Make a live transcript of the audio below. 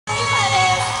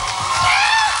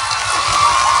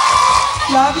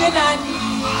Love you, Nani.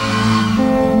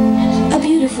 A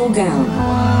beautiful gown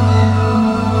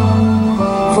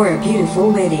for a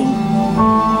beautiful wedding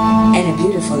and a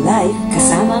beautiful life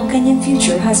kasama ang kanyang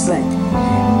future husband.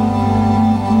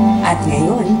 At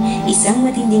ngayon, isang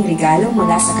matinding regalo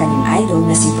mula sa kanyang idol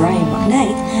na si Brian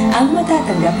McKnight ang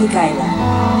matatanggap ni Kyla.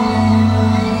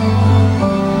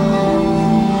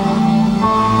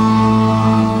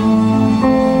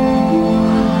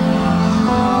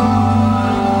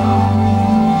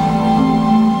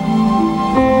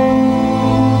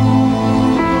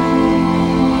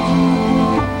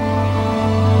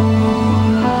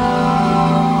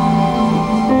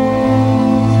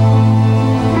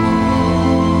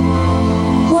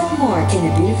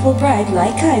 Bride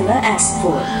like Kyla asked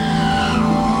for.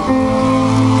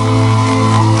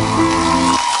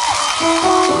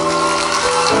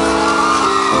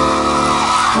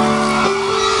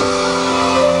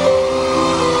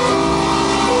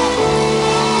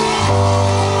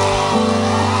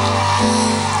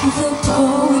 The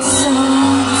poets are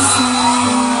the same,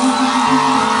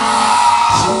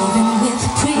 even with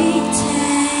pretend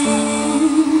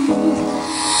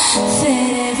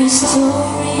that every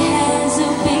story has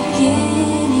a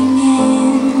beginning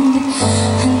and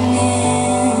an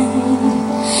end.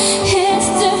 It's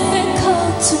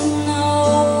difficult to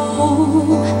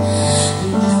know,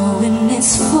 knowing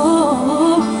it's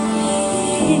for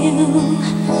real.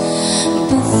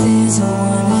 But there's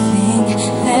one thing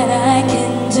that I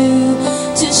can do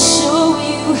to show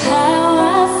you how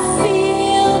I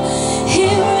feel.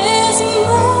 Here is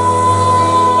my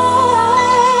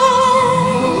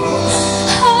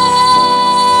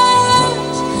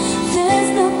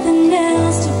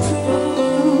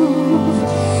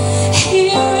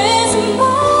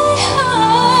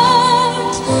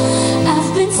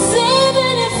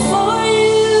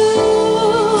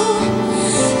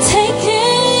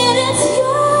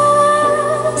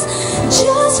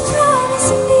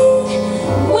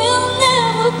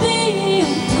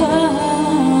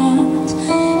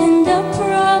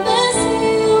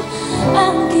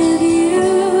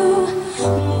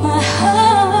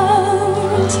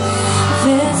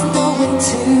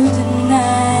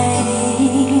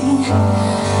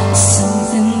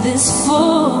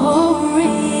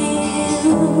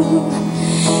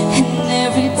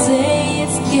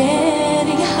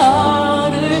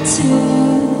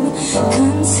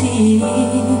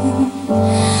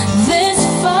there's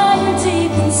fire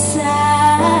deep inside,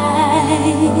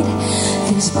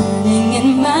 there's burning in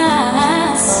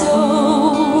my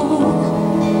soul.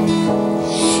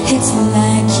 It's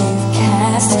like you've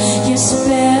cast your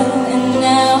spell and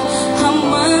now I'm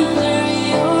under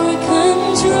your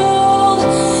control.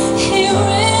 Here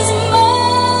is my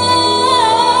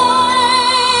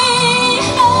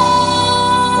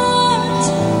heart,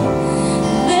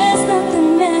 there's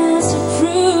nothing else to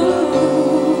prove.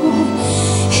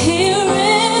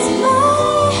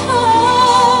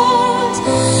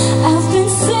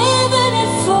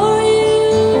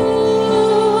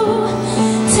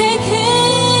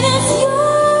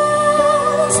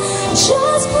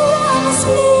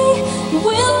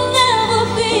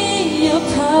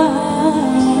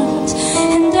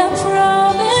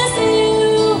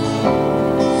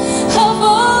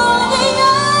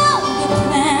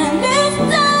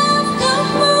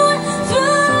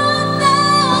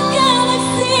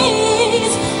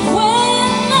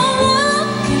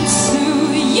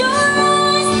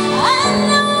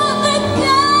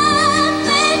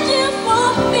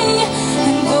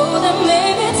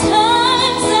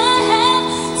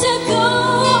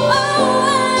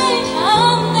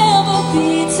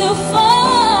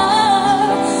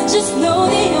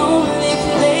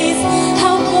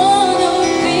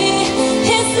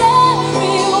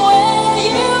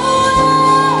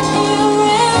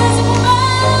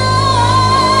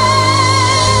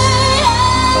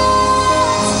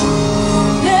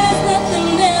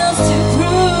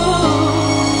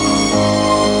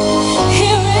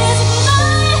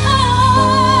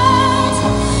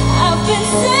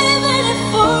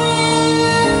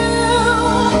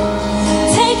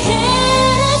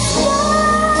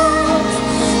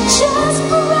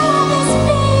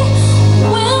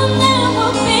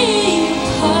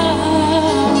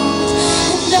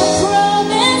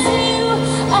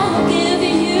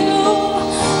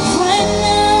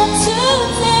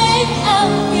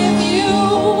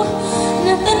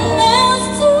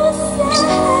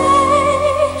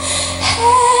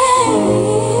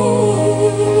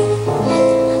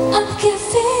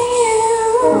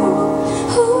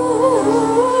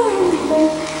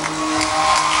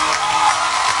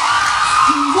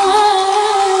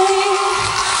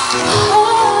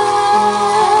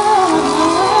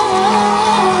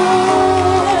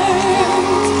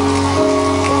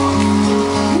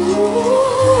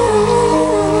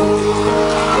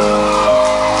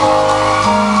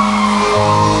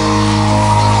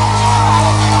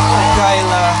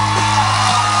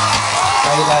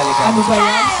 Ano ba yan?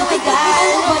 Ay, oh my God.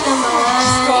 Ano ba naman?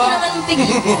 Hindi ko naman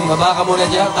tigil. Baba ka muna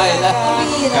dyan, Kyla.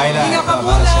 Kyla, Hinga ka ito,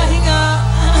 muna, para sa'yo. hinga.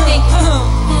 Thank you.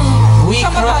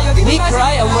 We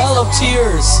cry a well of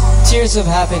tears. Tears of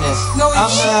happiness. No, Ang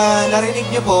narinig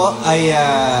niyo po ay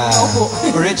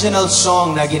original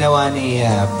song na ginawa ni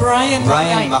Brian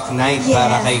McKnight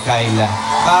para kay Kyla.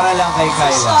 Para lang kay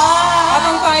Kyla. At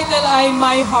ang title ay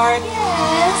My Heart.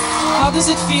 Yes. How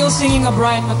does it feel singing a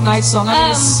Brian McKnight song?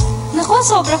 Naku,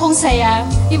 sobra kong saya.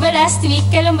 Diba last week,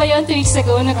 kailan ba yun? 2 weeks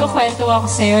ago, nagkukwento ako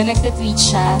sa'yo, nagta-tweet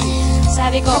siya.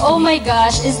 Sabi ko, oh my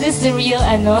gosh, is this the real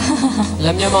ano?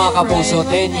 Alam niyo mga kapuso,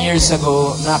 10 years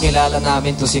ago, nakilala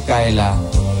namin to si Kyla.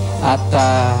 At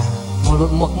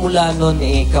mula nun,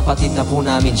 kapatid na po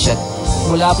namin siya.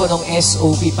 Mula po nung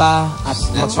SOP pa at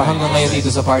magpahanggang ngayon dito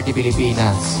sa Party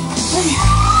Pilipinas.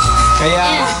 Kaya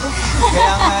nga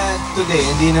today,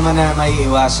 hindi naman na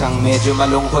maiiwasang medyo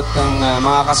malungkot ng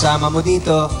mga kasama mo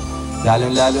dito.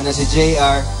 Lalong-lalo na si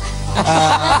JR.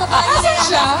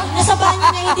 Nasa banyo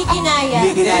niya hindi kinaya.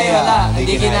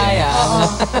 Hindi kinaya.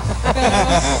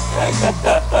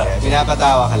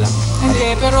 Pinapatawa ka lang. Hindi,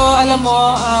 pero alam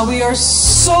mo, we are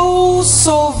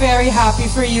so very happy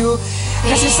for you.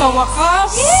 Kasi sa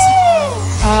wakas,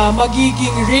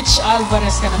 magiging Rich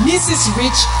Alvarez ka na. Mrs.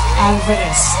 Rich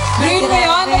Alvarez. Green mo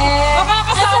yun?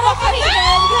 Makakasama ka na!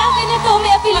 Grabe na to,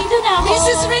 may apelido na ako.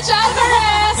 Mrs. Rich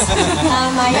Alvarez!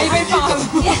 Tama May yan. pangalan.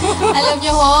 Alam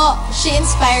niyo ho, she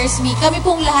inspires me. Kami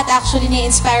pong lahat actually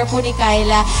ni-inspire po ni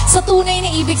Kyla sa tunay na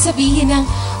ibig sabihin ng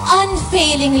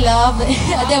unfailing love.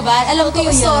 Diba? Alam ko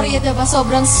yung story, diba?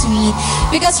 Sobrang sweet.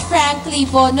 Because frankly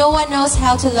po, no one knows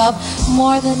how to love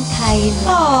more than Kyla.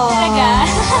 Talaga?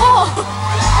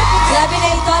 Grabe na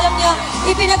ito. Alam niyo,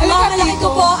 ipinagmamalaki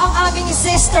ko po ang aming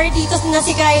sister dito na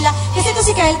si Kyla. Kasi ito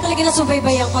si Kyla talaga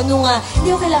nasubaybayan ko nung, hindi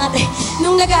ko kailangan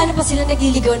nung nag-ano pa sila,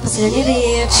 nagliligawan pa sila ni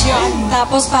Rich.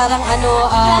 Tapos parang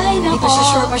hindi ko siya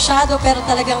sure masyado, pero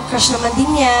talagang crush naman din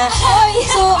niya.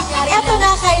 So, eto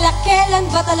na Kyla, kailan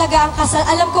ba talaga ang kasal?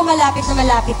 Alam ko malapit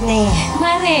na eh.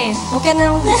 Mare. Huwag ka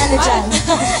nang dyan.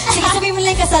 Sige, sabihin mo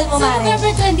lang yung kasal mo, So, Mare.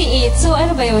 November 28. So,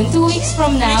 ano ba yun? 2 weeks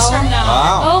from now?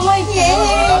 Wow. Oh my God.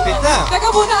 Malapit na. Teka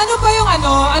muna,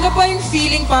 ano ba yung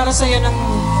feeling para sa'yo ng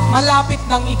malapit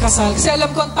ng ikasal? Kasi alam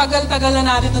ko, ang tagal-tagal na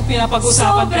natin itong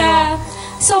pinapag-usapan.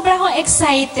 Sobra akong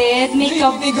excited.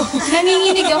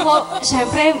 Nanginginig ako.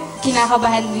 Siyempre,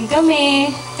 kinakabahan din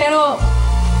kami. Pero,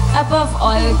 above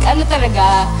all, ano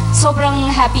talaga,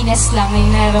 sobrang happiness lang yung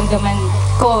nararamdaman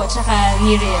ko, tsaka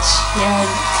ni Rich. Yun.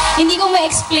 Hindi ko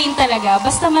ma-explain talaga,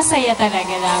 basta masaya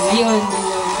talaga lang. Yun.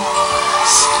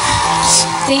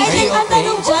 Thank you. Ang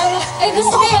tanong dyan,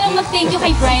 Gusto ko palang mag-thank you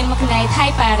kay Brian McKnight.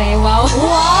 Hi, pare. Wow.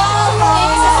 wow!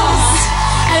 Thank you so much.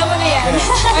 Alam mo na yan.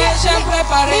 Kaya syempre,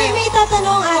 pare. May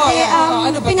tatanong ate,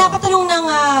 ano ba to? pinapatanong ng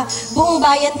buong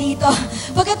bayan dito.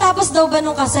 Pagkatapos daw ba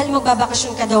nung kasal,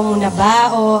 magbabakasyon ka daw muna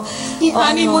ba? O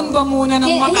Honeymoon ba muna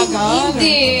ng matagal?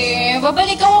 Hindi.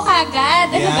 Babalik ako kagad.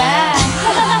 Ano ba?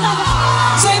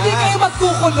 So, hindi kayo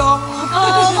magkukulong?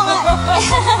 Oo, mga...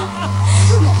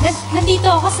 Nandito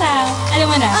ako sa... Alam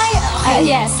mo na?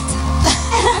 Yes.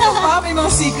 May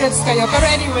mga secrets kayo. Pero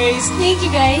anyways, Thank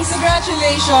you, guys.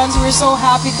 congratulations. We're so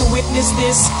happy to witness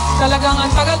this. Talagang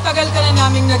ang tagal-tagal ka na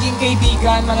naming naging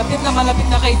kaibigan. Malapit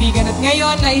na kaibigan. At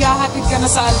ngayon, naihahatid ka na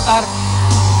sa altar.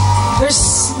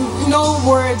 There's no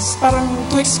words parang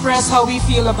to express how we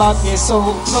feel about this. So,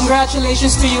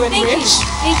 congratulations to you and Thank you. Rich.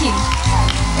 Thank you.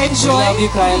 We Enjoy. love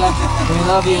you, Kyla. We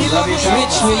love you.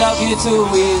 Rich, we love you too.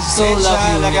 We so love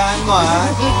you. Lagaan mo, ha?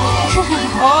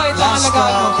 Oh, ito ang Last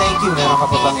alagaan mo. thank you. Meron ka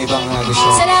pa bang ibang gusto?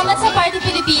 Salamat sa Party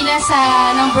Pilipinas sa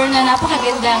number na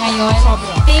napakaganda ngayon.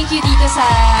 Thank you dito sa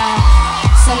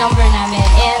number namin.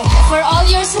 And for all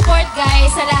your support,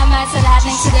 guys, salamat sa lahat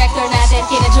ng director natin,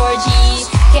 kina Georgie,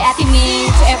 kay Ate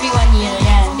May, to everyone here.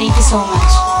 Yan. Thank you so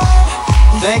much.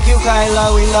 Thank you,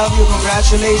 Kyla. We love you.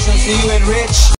 Congratulations to you and Rich.